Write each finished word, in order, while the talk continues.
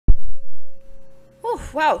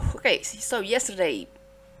Wow, okay, so yesterday,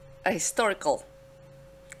 a historical,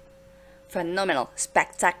 phenomenal,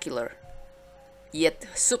 spectacular, yet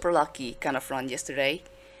super lucky kind of run yesterday.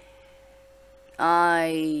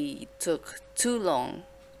 I took too long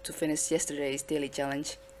to finish yesterday's daily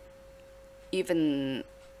challenge, even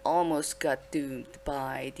almost got doomed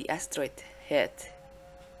by the asteroid hit,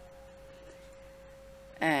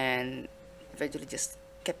 and eventually just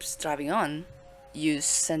kept striving on. Used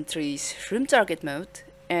Sentry's room target mode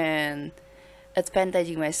and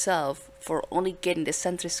advantaging myself for only getting the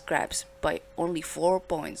Sentry scraps by only 4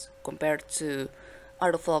 points compared to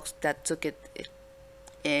other folks that took it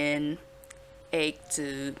in 8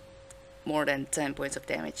 to more than 10 points of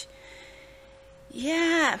damage.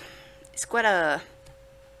 Yeah, it's quite a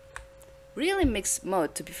really mixed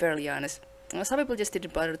mode, to be fairly honest. Some people just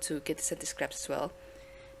didn't bother to get the Sentry scraps as well.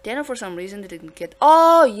 Dano, for some reason, didn't get.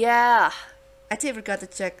 Oh yeah, I think I forgot to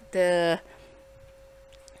check the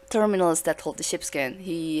terminals that hold the ship scan.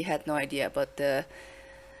 He had no idea about the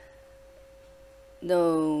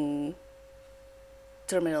no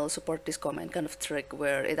terminal support this command kind of trick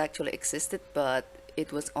where it actually existed, but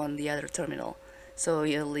it was on the other terminal. So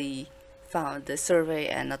he only found the survey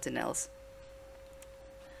and nothing else.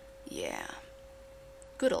 Yeah,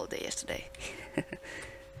 good old day yesterday.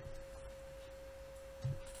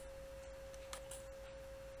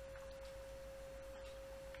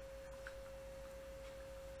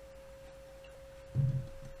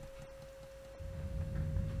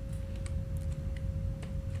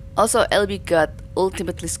 Also, LB got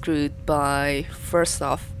ultimately screwed by, first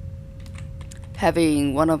off,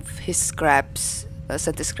 having one of his scraps,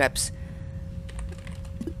 Sentry scraps,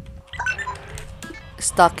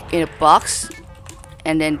 stuck in a box,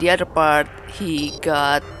 and then the other part he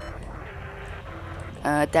got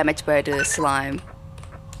damaged by the slime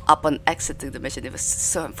upon exiting the mission. It was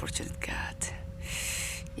so unfortunate. God.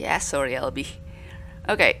 Yeah, sorry LB.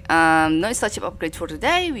 Okay, no starship upgrade for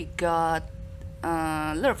today. We got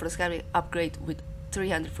Lure for the Sky upgrade with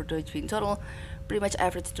 300 for 2 HP in total. Pretty much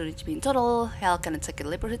average 2 HP in total. Hell can attack a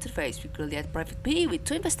Liberty to the face. We currently at Private P with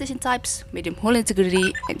 2 investigation types, medium hull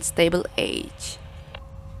integrity and stable age.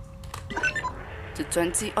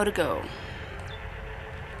 220 or to go.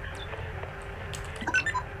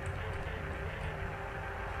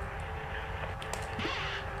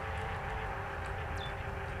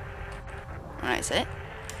 Alright, so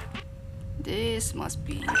this must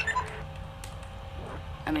be,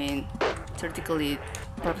 I mean, theoretically,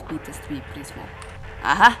 Private P tends to be pretty small.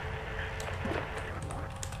 Aha!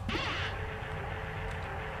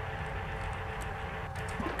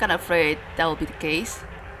 Kinda afraid that will be the case,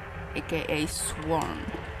 aka Swarm.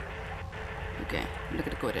 Okay, I'm not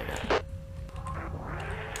gonna go there though.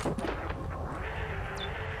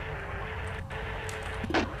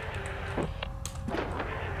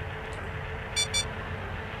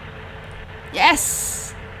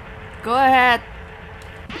 Yes! Go ahead!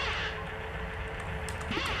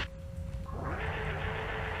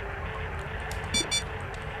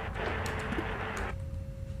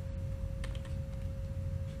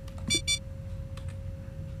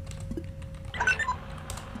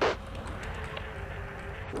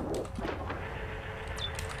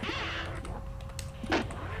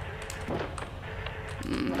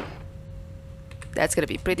 That's gonna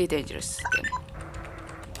be pretty dangerous then.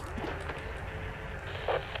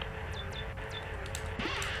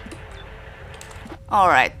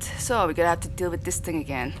 Alright, so we're gonna have to deal with this thing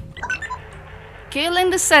again.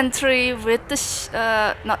 Killing the sentry with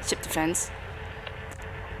the not ship defense.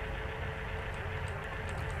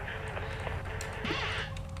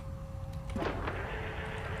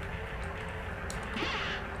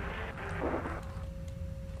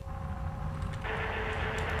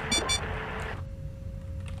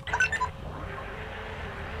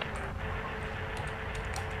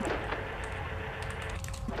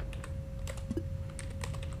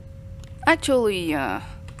 Actually,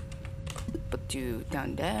 put you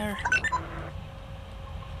down there.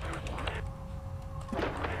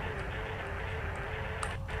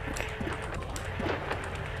 Okay.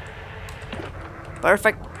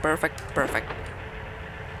 Perfect, perfect, perfect.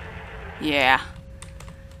 Yeah.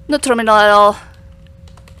 No terminal at all.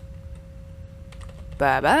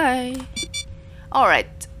 Bye bye. Alright.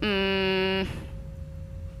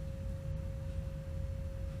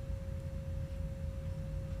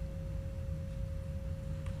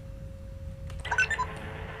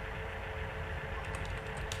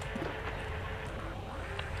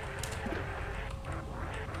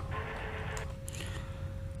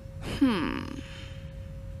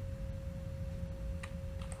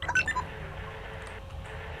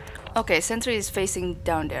 Okay, sentry is facing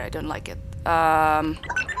down there. I don't like it.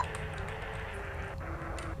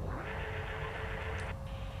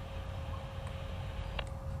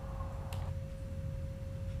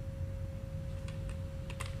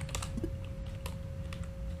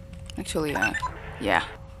 Actually, yeah,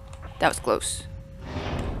 that was close.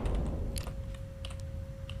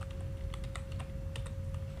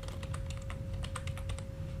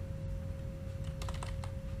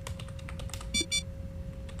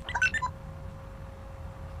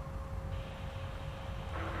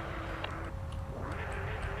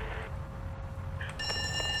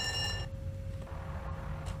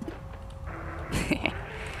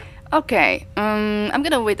 Okay, I'm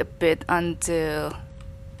gonna wait a bit until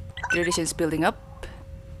the radiation is building up.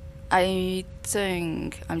 I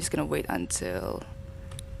think I'm just gonna wait until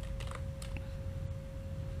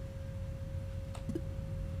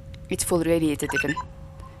it's fully radiated even.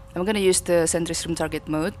 I'm gonna use the sentry's room target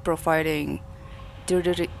mode, providing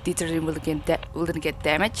the deterrent wouldn't get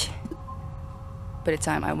damage by the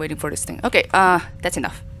time I'm waiting for this thing. Okay, that's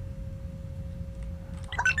enough.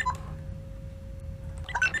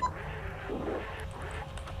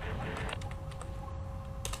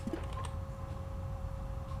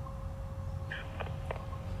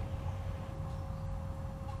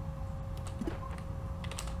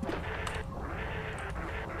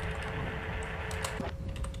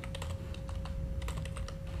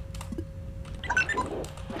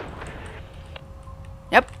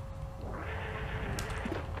 Yep.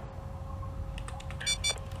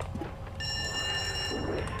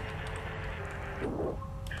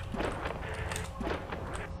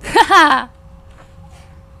 Haha.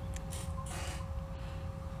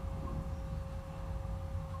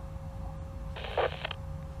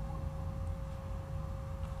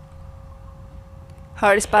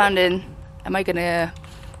 Hard responding. Am I gonna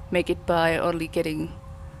make it by only getting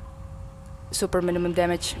super minimum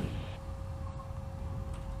damage?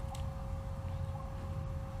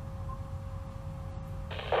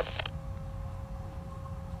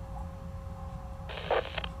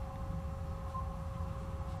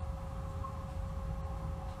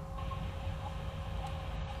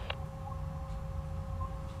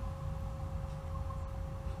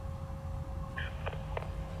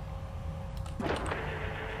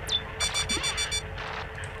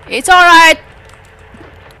 It's alright!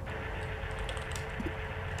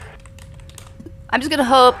 I'm just gonna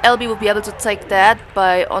hope LB will be able to take that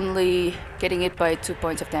by only getting it by 2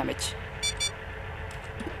 points of damage.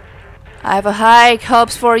 I have a high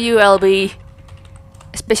hopes for you, LB.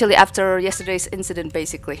 Especially after yesterday's incident,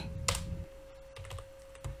 basically.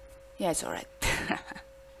 Yeah, it's alright.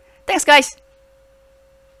 Thanks, guys!